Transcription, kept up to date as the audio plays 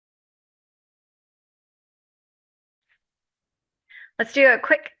Let's do a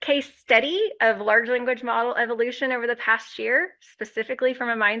quick case study of large language model evolution over the past year, specifically from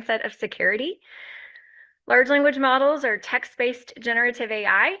a mindset of security. Large language models are text-based generative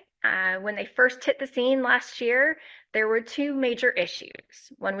AI. When they first hit the scene last year, there were two major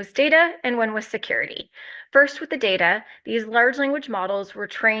issues. One was data and one was security. First, with the data, these large language models were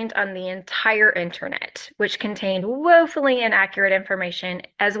trained on the entire internet, which contained woefully inaccurate information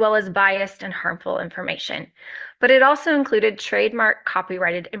as well as biased and harmful information. But it also included trademark,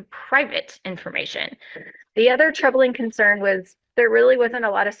 copyrighted, and private information. The other troubling concern was there really wasn't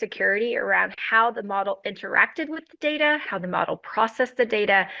a lot of security around how the model interacted with the data, how the model processed the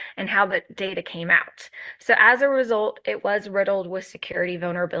data, and how the data came out. So as a result, it was riddled with security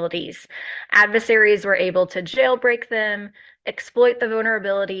vulnerabilities. Adversaries were able to jailbreak them, exploit the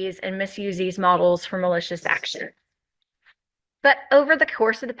vulnerabilities, and misuse these models for malicious action. But over the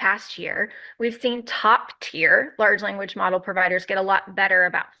course of the past year, we've seen top tier large language model providers get a lot better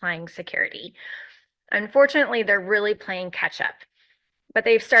about applying security. Unfortunately, they're really playing catch up, but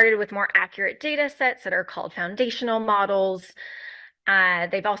they've started with more accurate data sets that are called foundational models.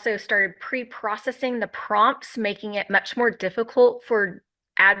 They've also started pre-processing the prompts, making it much more difficult for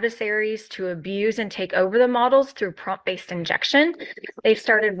adversaries to abuse and take over the models through prompt-based injection. They've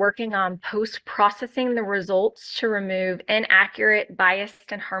started working on post-processing the results to remove inaccurate,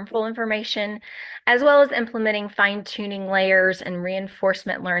 biased, and harmful information, as well as implementing fine-tuning layers and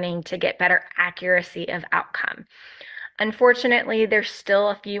reinforcement learning to get better accuracy of outcome. Unfortunately, there's still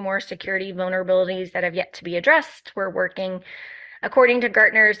a few more security vulnerabilities that have yet to be addressed. We're working, according to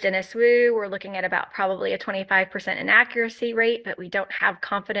Gartner's Dennis Wu, we're looking at about probably a 25% inaccuracy rate, but we don't have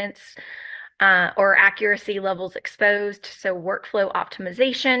confidence or accuracy levels exposed. So workflow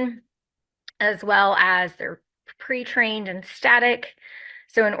optimization, as well as they're pre-trained and static.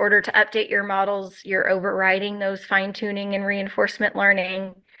 So in order to update your models, you're overriding those fine-tuning and reinforcement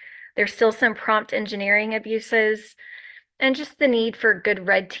learning. There's still some prompt engineering abuses and just the need for good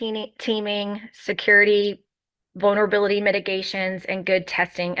red teaming, security, vulnerability mitigations, and good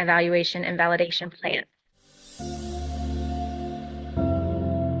testing, evaluation, and validation plans.